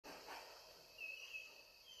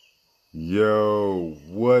Yo,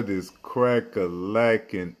 what is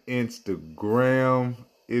crack-a-lackin' Instagram?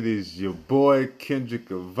 It is your boy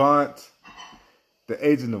Kendrick Avant, the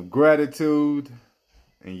agent of gratitude.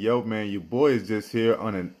 And yo, man, your boy is just here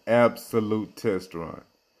on an absolute test run.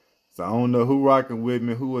 So I don't know who rocking with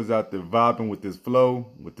me, who was out there vibing with this flow,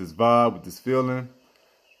 with this vibe, with this feeling.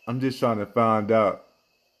 I'm just trying to find out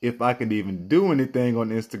if I can even do anything on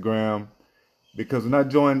Instagram. Because when I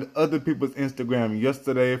joined other people's Instagram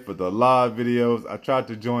yesterday for the live videos, I tried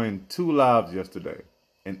to join 2 lives yesterday.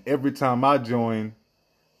 And every time I join,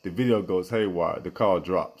 the video goes haywire, the call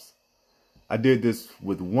drops. I did this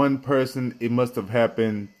with one person. It must have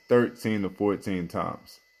happened 13 or 14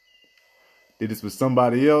 times. Did this with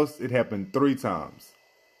somebody else, it happened 3 times.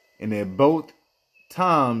 And at both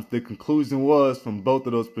times, the conclusion was from both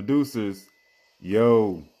of those producers,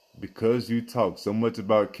 yo, because you talk so much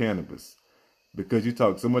about cannabis, because you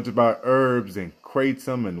talk so much about herbs and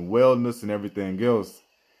kratom and wellness and everything else,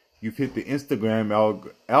 you've hit the Instagram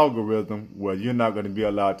algorithm where you're not going to be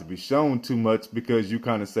allowed to be shown too much because you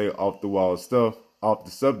kind of say off-the-wall stuff, off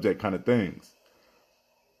the subject kind of things.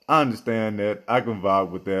 I understand that. I can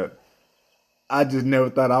vibe with that. I just never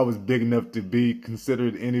thought I was big enough to be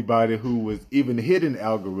considered anybody who was even hitting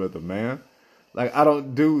algorithm, man. Like, I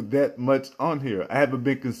don't do that much on here. I haven't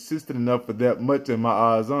been consistent enough for that much in my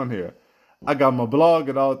eyes on here. I got my blog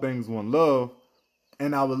at All Things One Love,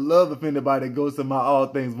 and I would love if anybody goes to my All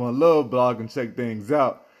Things One Love blog and check things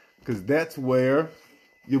out, because that's where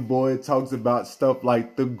your boy talks about stuff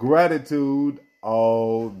like the gratitude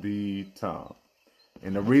all the time.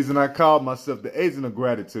 And the reason I call myself the agent of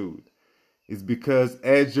gratitude is because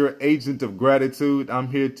as your agent of gratitude, I'm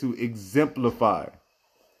here to exemplify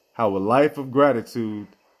how a life of gratitude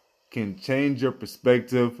can change your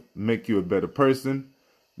perspective, make you a better person,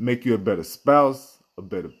 make you a better spouse, a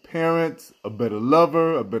better parent, a better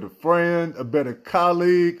lover, a better friend, a better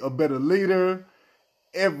colleague, a better leader.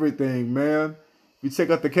 Everything, man. If you check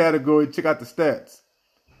out the category, check out the stats.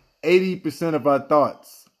 80% of our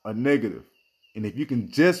thoughts are negative. And if you can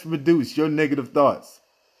just reduce your negative thoughts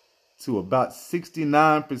to about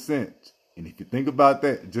 69%, and if you think about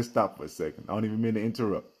that, just stop for a second. I don't even mean to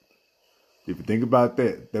interrupt. If you think about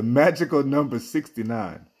that, the magical number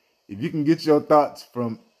 69, if you can get your thoughts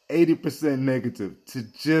from 80% negative to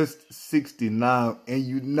just 69, and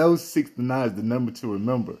you know 69 is the number to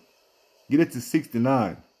remember, get it to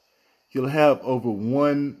 69, you'll have over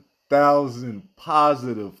 1,000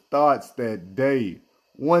 positive thoughts that day.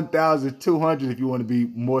 1,200 if you want to be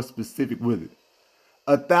more specific with it.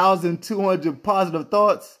 1,200 positive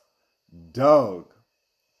thoughts? Dog.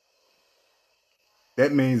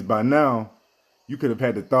 That means by now, you could have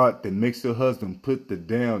had the thought that makes your husband put the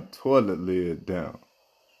damn toilet lid down.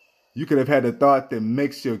 You could have had the thought that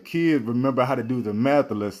makes your kid remember how to do the math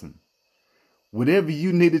lesson. Whatever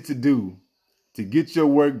you needed to do to get your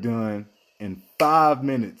work done in 5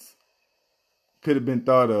 minutes could have been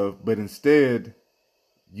thought of, but instead,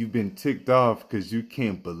 you've been ticked off because you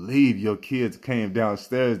can't believe your kids came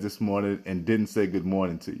downstairs this morning and didn't say good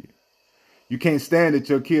morning to you. You can't stand that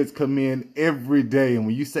your kids come in every day, and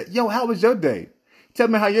when you say, yo, how was your day? Tell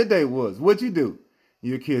me how your day was. What'd you do?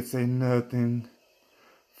 Your kids say, nothing.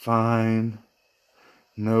 Fine.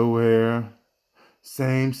 Nowhere.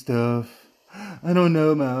 Same stuff. I don't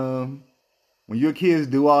know, Mom. When your kids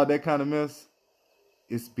do all that kind of mess,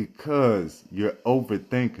 it's because you're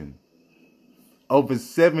overthinking. Over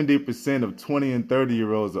 70% of 20 and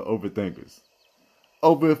 30-year-olds are overthinkers.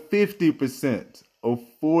 Over 50% of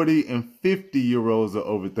 40 and 50-year-olds are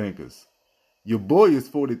overthinkers. Your boy is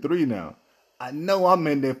 43 now. I know I'm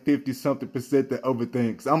in that 50-something% that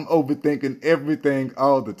overthinks. I'm overthinking everything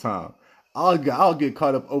all the time. I'll get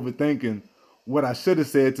caught up overthinking what I should have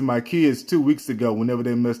said to my kids 2 weeks ago whenever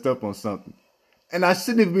they messed up on something. And I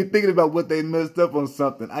shouldn't even be thinking about what they messed up on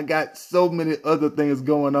something. I got so many other things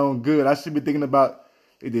going on good. I should be thinking about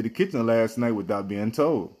they did the kitchen last night without being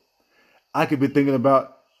told. I could be thinking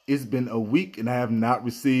about it's been a week and I have not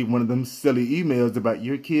received one of them silly emails about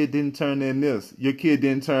your kid didn't turn in this, your kid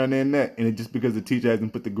didn't turn in that, and it's just because the teacher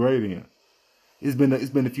hasn't put the grade in. It's been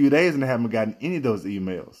a few days and I haven't gotten any of those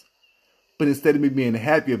emails. But instead of me being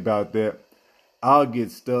happy about that, I'll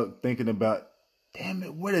get stuck thinking about, damn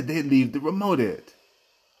it, where did they leave the remote at?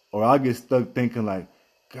 Or I'll get stuck thinking like,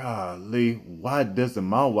 golly, why doesn't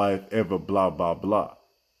my wife ever blah, blah, blah?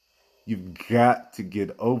 You've got to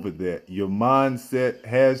get over that. Your mindset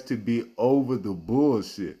has to be over the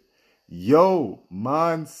bullshit. Your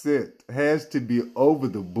mindset has to be over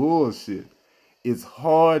the bullshit. It's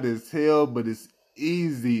hard as hell, but it's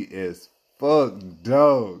easy as fuck,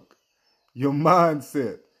 dog. Your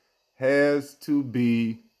mindset has to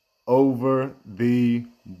be over the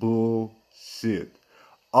bullshit.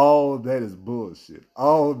 All that is bullshit.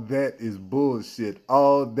 All that is bullshit.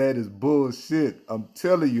 All that is bullshit. I'm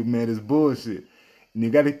telling you, man, it's bullshit. And you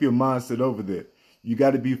got to keep your mindset over there. You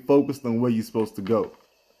got to be focused on where you're supposed to go.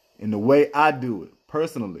 And the way I do it,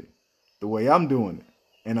 personally, the way I'm doing it.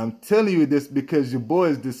 And I'm telling you this because your boy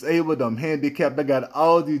is disabled, I'm handicapped, I got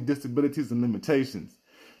all these disabilities and limitations.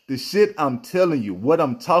 The shit I'm telling you, what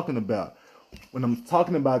I'm talking about, when I'm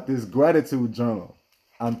talking about this gratitude journal,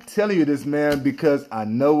 I'm telling you this, man, because I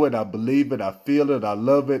know it, I believe it, I feel it, I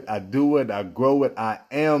love it, I do it, I grow it. I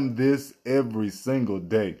am this every single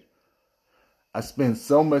day. I spend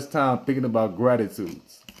so much time thinking about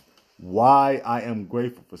gratitudes, why I am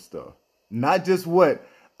grateful for stuff. Not just what,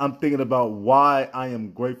 I'm thinking about why I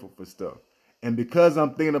am grateful for stuff. And because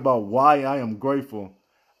I'm thinking about why I am grateful,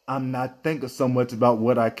 I'm not thinking so much about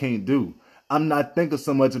what I can't do. I'm not thinking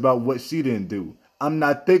so much about what she didn't do. I'm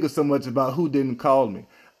not thinking so much about who didn't call me.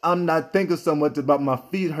 I'm not thinking so much about my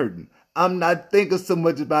feet hurting. I'm not thinking so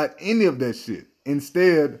much about any of that shit.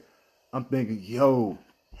 Instead, I'm thinking, yo,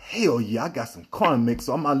 hell yeah, I got some corn mix,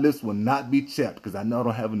 so my lips will not be chapped because I know I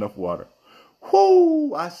don't have enough water.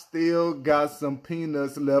 Whoo, I still got some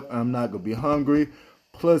peanuts left. I'm not going to be hungry.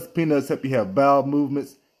 Plus, peanuts help you have bowel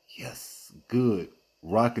movements. Yes, good.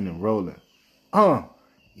 Rocking and rolling.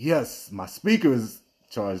 Yes, my speaker is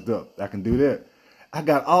charged up. I can do that. I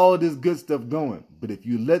got all this good stuff going. But if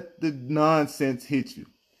you let the nonsense hit you,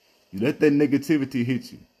 you let that negativity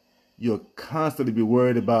hit you, you'll constantly be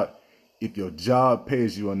worried about if your job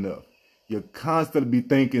pays you enough. You'll constantly be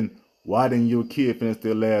thinking, why didn't your kid finish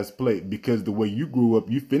their last plate? Because the way you grew up,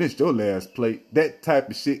 you finished your last plate. That type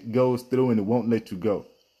of shit goes through and it won't let you go.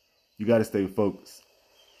 You got to stay focused.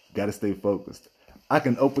 You got to stay focused. I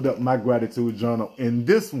can open up my gratitude journal. And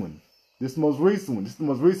this one, this most recent one, this is the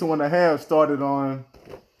most recent one I have, started on,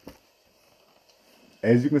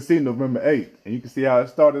 as you can see, November 8th. And you can see how it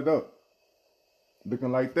started up.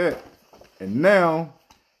 Looking like that. And now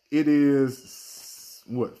it is,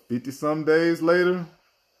 what, 50 some days later?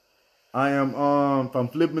 I am, if I'm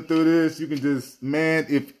flipping through this, you can just, man,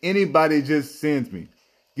 if anybody just sends me,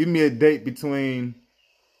 give me a date between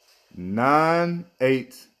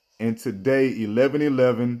 9/8 and today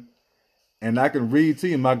 11/11, and I can read to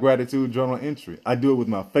you my gratitude journal entry. I do it with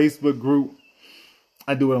my Facebook group.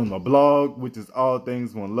 I do it on my blog, which is All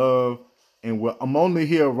Things One Love. And I'm only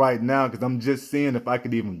here right now because I'm just seeing if I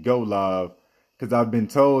could even go live, because I've been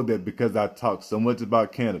told that because I talk so much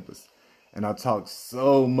about cannabis and I talk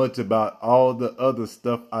so much about all the other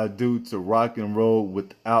stuff I do to rock and roll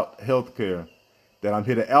without healthcare, that I'm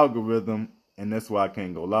hit an algorithm, and that's why I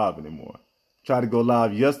can't go live anymore. Tried to go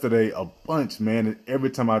live yesterday a bunch, man, and every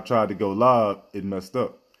time I tried to go live, it messed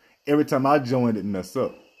up. Every time I joined, it messed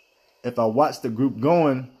up. If I watch the group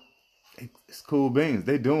going, it's cool beans.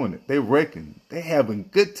 They doing it. They wrecking. They having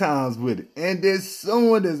good times with it. And as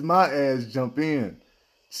soon as my ass jump in,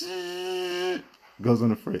 goes on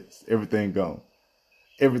the fritz. Everything gone.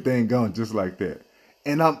 Everything gone just like that.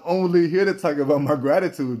 And I'm only here to talk about my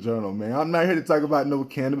gratitude journal, man. I'm not here to talk about no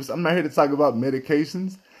cannabis. I'm not here to talk about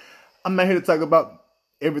medications. I'm not here to talk about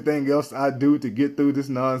everything else I do to get through this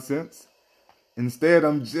nonsense. Instead,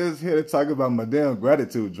 I'm just here to talk about my damn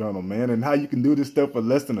gratitude journal, man, and how you can do this stuff for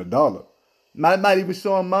less than $1. I'm not even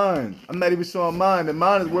showing mine. I'm not even showing mine, and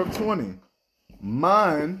mine is worth 20.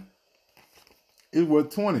 Mine is worth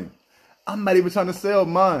 20. I'm not even trying to sell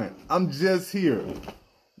mine. I'm just here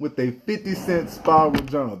with a 50-cent spiral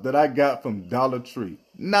journal that I got from Dollar Tree,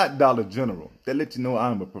 not Dollar General. That let you know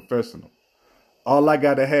I'm a professional. All I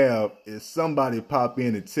got to have is somebody pop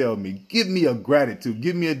in and tell me, give me a gratitude,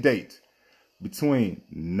 give me a date between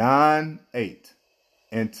 9/8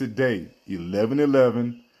 and today,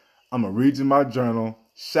 11/11. I'm going to read you my journal.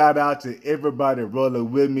 Shout out to everybody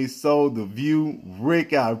rolling with me. Soul, The View,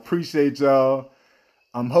 Rick, I appreciate y'all.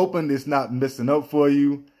 I'm hoping it's not messing up for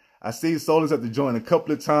you. I see Soulers have to join a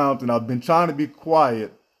couple of times, and I've been trying to be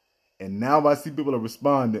quiet, and now I see people are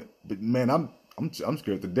responding. But man, I'm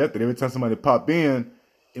scared to death that every time somebody pop in,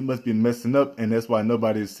 it must be messing up, and that's why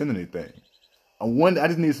nobody is sending anything. I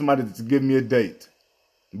just need somebody to give me a date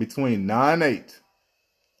between 9/8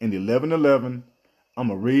 and 11/11. I'm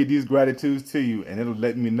gonna read these gratitudes to you, and it'll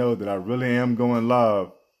let me know that I really am going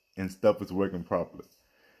live and stuff is working properly.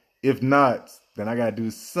 If not, then I gotta do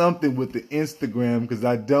something with the Instagram, because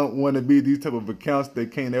I don't want to be these type of accounts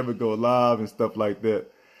that can't ever go live and stuff like that.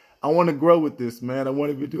 I want to grow with this, man. I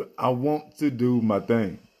want to do my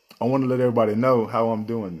thing. I want to let everybody know how I'm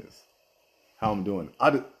doing this, how I'm doing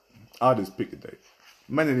it. I'll just pick a date.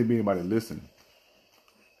 Might not be anybody listening.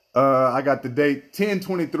 I got the date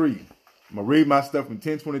 10/23. I'm going to read my stuff from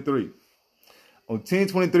 1023. On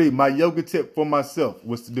 1023, my yoga tip for myself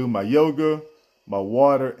was to do my yoga, my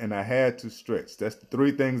water, and I had to stretch. That's the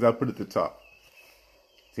 3 things I put at the top.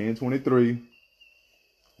 1023.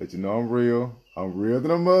 Let you know I'm real. I'm real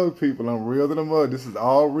than a mug, people. I'm real than a mug. This is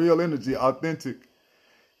all real energy, authentic.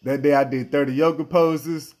 That day I did 30 yoga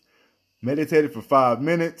poses, meditated for 5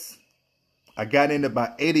 minutes. I got in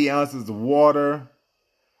about 80 ounces of water.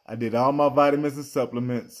 I did all my vitamins and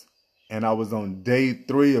supplements. And I was on day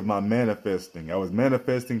 3 of my manifesting. I was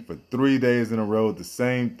manifesting for 3 days in a row, the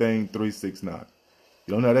same thing, 369.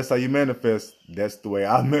 You don't know that's how you manifest. That's the way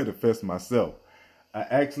I manifest myself. I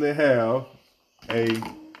actually have a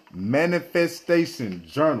manifestation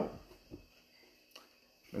journal.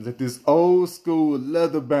 It's like this old school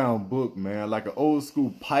leather bound book, man, like an old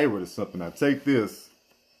school pirate or something. I take this,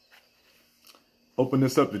 open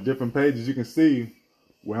this up to different pages. You can see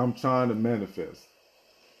where I'm trying to manifest.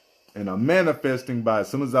 And I'm manifesting by, as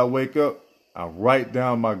soon as I wake up, I write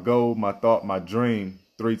down my goal, my thought, my dream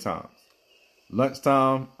 3 times.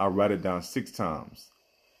 Lunchtime, I write it down 6 times.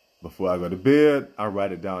 Before I go to bed, I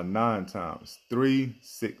write it down 9 times. 3,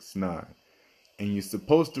 6, 9. And you're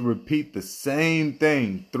supposed to repeat the same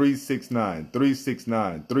thing, 369,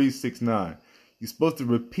 369, 369. You're supposed to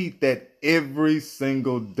repeat that every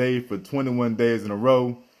single day for 21 days in a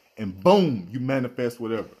row. And boom, you manifest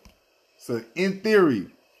whatever. So in theory,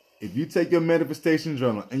 if you take your manifestation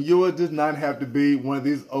journal, and yours does not have to be one of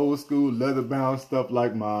these old school leather bound stuff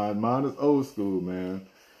like mine. Mine is old school, man.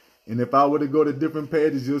 And if I were to go to different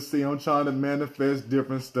pages, you'll see I'm trying to manifest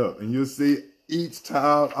different stuff. And you'll see each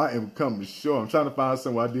time I am coming short. I'm trying to find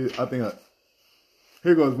somewhere I did.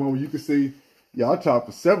 Here goes one where you can see, yeah, I tried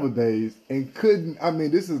for several days and couldn't. I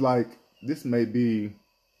mean, this may be,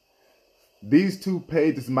 these 2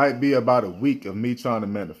 pages might be about a week of me trying to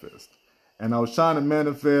manifest. And I was trying to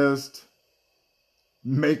manifest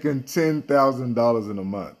making $10,000 in a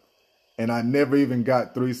month. And I never even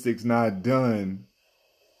got 369 done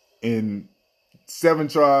in 7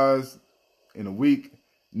 tries in a week.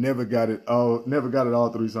 Never got it all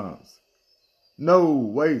 3 times. No,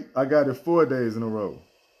 wait, I got it 4 days in a row.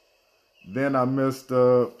 Then I messed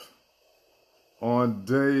up on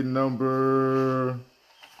day number,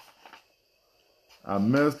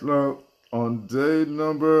 oh,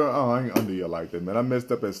 I ain't under you like that, man. I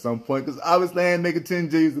messed up at some point because obviously I ain't making 10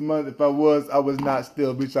 G's a month. If I was not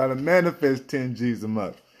still be trying to manifest 10 G's a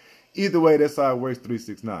month. Either way, that's how it works,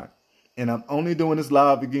 369. And I'm only doing this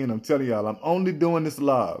live again. I'm telling y'all, I'm only doing this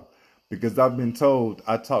live because I've been told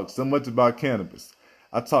I talk so much about cannabis.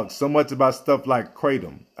 I talk so much about stuff like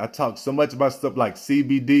kratom. I talk so much about stuff like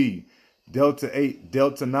CBD, Delta 8,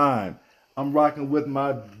 Delta 9. I'm rocking with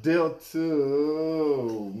my Delta.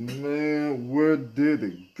 Oh, man, where did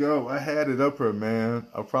it go? I had it up here, man.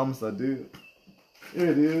 I promise I did. Here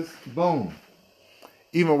it is. Boom.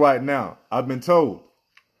 Even right now, I've been told,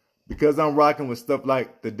 because I'm rocking with stuff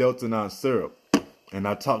like the Delta 9 syrup, and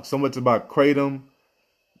I talk so much about kratom,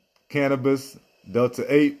 cannabis, Delta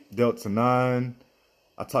 8, Delta 9.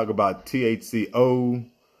 I talk about THCO.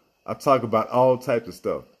 I talk about all types of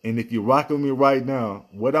stuff. And if you're rocking with me right now,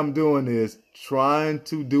 what I'm doing is trying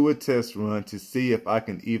to do a test run to see if I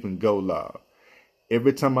can even go live.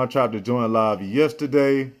 Every time I tried to join live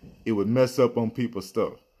yesterday, it would mess up on people's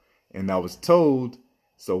stuff. And I was told,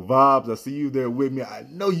 so Vibes, I see you there with me. I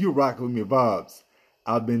know you're rocking with me, Vibes.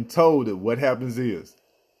 I've been told that what happens is,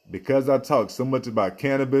 because I talk so much about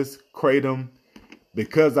cannabis, kratom,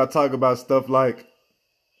 because I talk about stuff like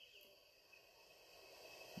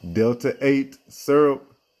Delta 8 syrup,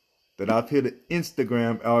 that I've hit an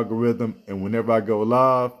Instagram algorithm, and whenever I go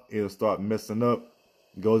live, it'll start messing up,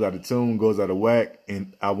 goes out of tune, goes out of whack,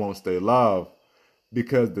 and I won't stay live.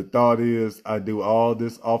 Because the thought is I do all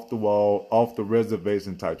this off the wall, off the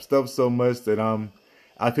reservation type stuff so much that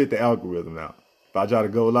I've hit the algorithm now. If I try to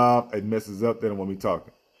go live, it messes up, they don't want me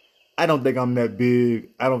talking. I don't think I'm that big.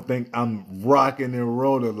 I don't think I'm rocking and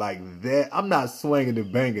rolling like that. I'm not swinging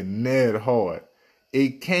and banging that hard.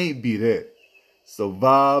 It can't be that. So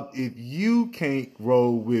Vibe, if you can't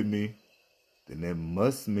roll with me, then that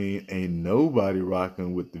must mean ain't nobody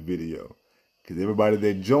rocking with the video. Because everybody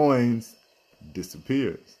that joins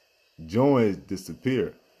disappears. Joins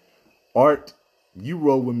disappear. Art, you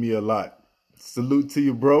roll with me a lot. Salute to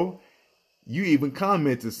you, bro. You even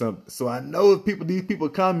commented something. So I know if these people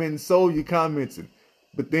commenting, so you commenting.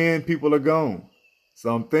 But then people are gone.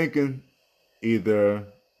 So I'm thinking either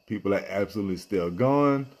people are absolutely still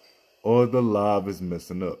gone or the live is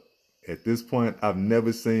messing up. At this point, I've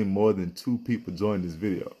never seen more than 2 people join this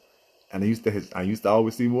video. And I used to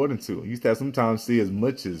always see more than 2. I used to have sometimes see as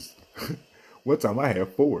much as one time I had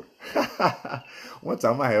 4. One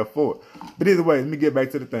time I had 4. But either way, let me get back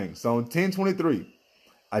to the thing. So on 10/23,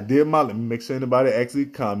 I did my, let me make sure anybody actually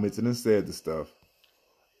commented and said the stuff.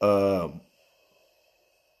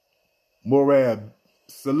 Morab,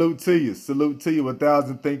 salute to you. Salute to you.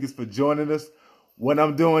 1,000 thank yous for joining us. What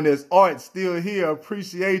I'm doing is art still here.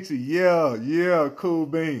 Appreciate you. Yeah, cool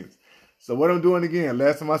beans. So what I'm doing again,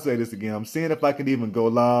 last time I say this again, I'm seeing if I can even go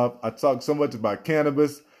live. I talked so much about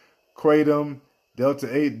cannabis, kratom,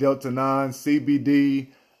 Delta 8, Delta 9,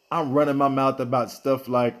 CBD. I'm running my mouth about stuff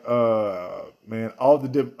like, all the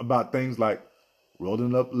different, about things like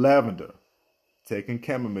rolling up lavender, taking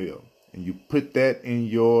chamomile, and you put that in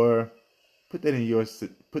your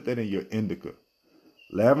indica.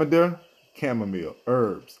 Lavender, chamomile,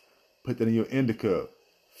 herbs. Put that in your indica.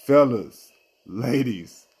 Fellas,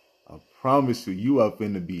 ladies, I promise you, you are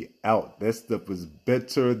finna be out. That stuff is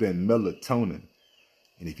better than melatonin.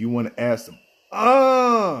 And if you want to add some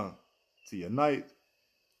to your night,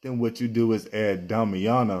 then what you do is add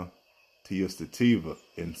Damiana to your sativa.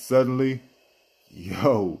 And suddenly, you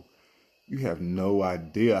have no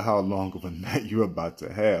idea how long of a night you're about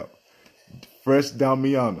to have. Fresh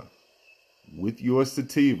Damiana with your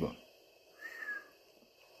sativa.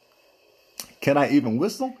 Can I even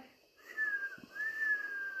whistle?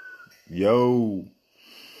 Yo.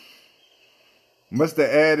 Must have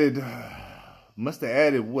added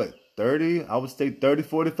what, 30? I would say 30,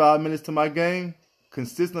 45 minutes to my game.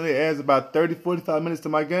 Consistently adds about 30, 45 minutes to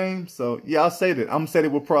my game. So yeah, I'll say that. I'm gonna say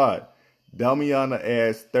it with pride. Damiana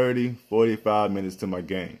adds 30, 45 minutes to my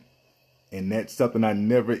game. And that's something I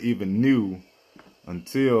never even knew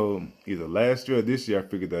until either last year or this year I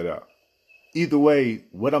figured that out. Either way,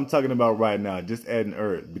 what I'm talking about right now, just adding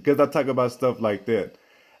herbs. Because I talk about stuff like that,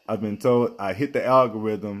 I've been told I hit the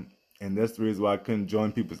algorithm, and that's the reason why I couldn't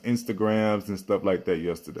join people's Instagrams and stuff like that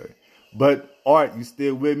yesterday. But Art, you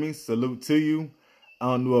still with me? Salute to you. I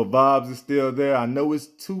don't know if Vibes is still there. I know it's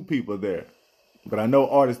 2 people there, but I know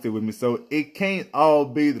Art is still with me. So it can't all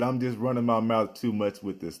be that I'm just running my mouth too much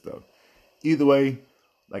with this stuff. Either way,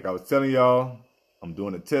 like I was telling y'all, I'm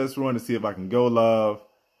doing a test run to see if I can go live.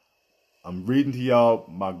 I'm reading to y'all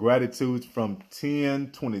my gratitudes from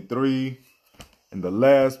 10/23. And the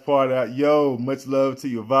last part out, yo, much love to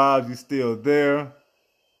your Vibes. You still there?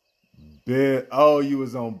 Oh, you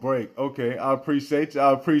was on break. Okay, I appreciate you.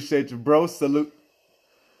 I appreciate you, bro. Salute.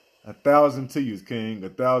 1,000 to yous, King.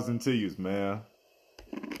 1,000 to yous, man.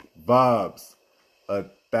 Vibes.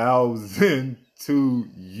 1,000 to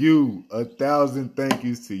you. 1,000 thank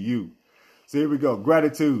yous to you. So here we go.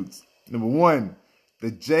 Gratitudes. Number 1.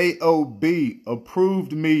 The JOB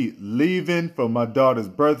approved me leaving for my daughter's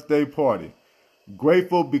birthday party.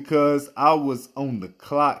 Grateful because I was on the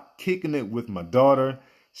clock kicking it with my daughter.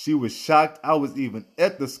 She was shocked I was even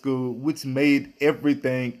at the school, which made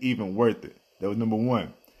everything even worth it. That was number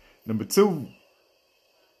 1. Number 2,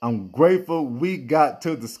 I'm grateful we got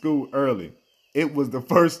to the school early. It was the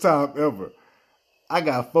first time ever. I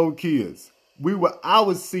got 4 kids. I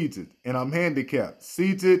was seated and I'm handicapped.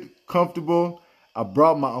 Seated, comfortable. I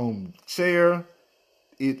brought my own chair.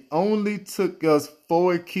 It only took us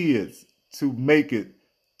 4 kids to make it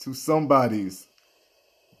to somebody's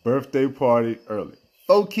birthday party early.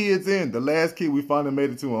 4 kids in. The last kid we finally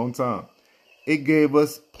made it to on time. It gave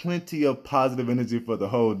us plenty of positive energy for the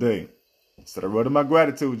whole day. So I wrote in my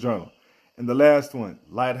gratitude journal. And the last one,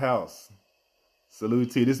 Lighthouse.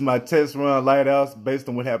 Salute to you. This is my test run, Lighthouse, based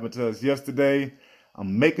on what happened to us yesterday.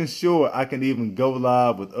 I'm making sure I can even go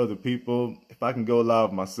live with other people if I can go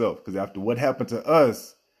live myself. Because after what happened to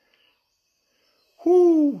us,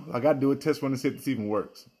 I got to do a test run to see if this even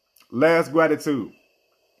works. Last gratitude.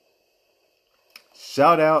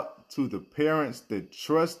 Shout out to the parents that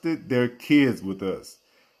trusted their kids with us.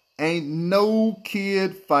 Ain't no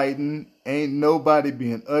kid fighting. Ain't nobody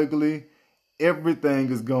being ugly.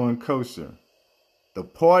 Everything is going kosher. The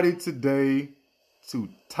party today to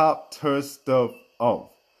top her stuff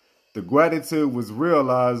off. The gratitude was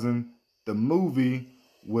realizing the movie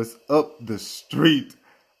was up the street.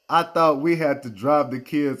 I thought we had to drive the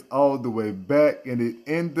kids all the way back, and it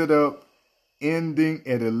ended up ending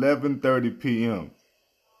at 11:30 p.m.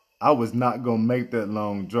 I was not going to make that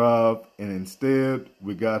long drive, and instead,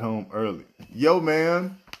 we got home early. Yo,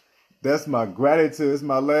 man, that's my gratitude. It's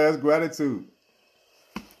my last gratitude.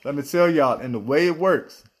 Let me tell y'all, and the way it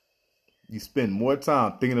works, you spend more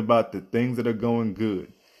time thinking about the things that are going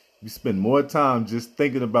good. You spend more time just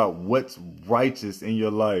thinking about what's righteous in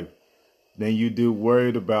your life than you do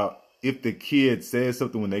worried about if the kid said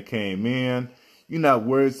something when they came in. You're not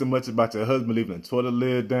worried so much about your husband leaving the toilet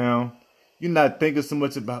lid down. You're not thinking so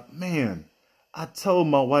much about, man, I told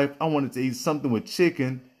my wife I wanted to eat something with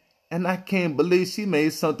chicken, And I can't believe she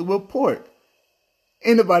made something with pork.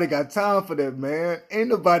 Ain't nobody got time for that, man. Ain't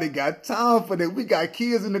nobody got time for that. We got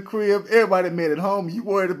kids in the crib. Everybody made it home. You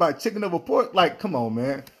worried about chicken over pork? Like, come on,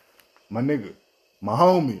 man. My nigga, my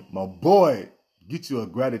homie, my boy. Get you a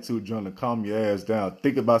gratitude journal. Calm your ass down.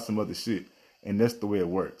 Think about some other shit. And that's the way it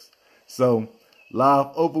works. So, live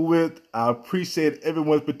over with. I appreciate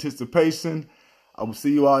everyone's participation. I will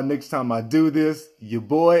see you all next time I do this. Your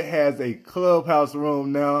boy has a clubhouse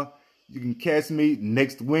room now. You can catch me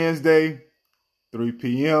next Wednesday. 3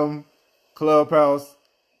 p.m. Clubhouse,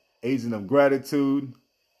 Agent of Gratitude.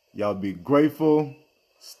 Y'all be grateful.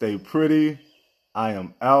 Stay pretty. I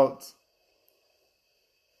am out.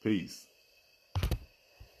 Peace.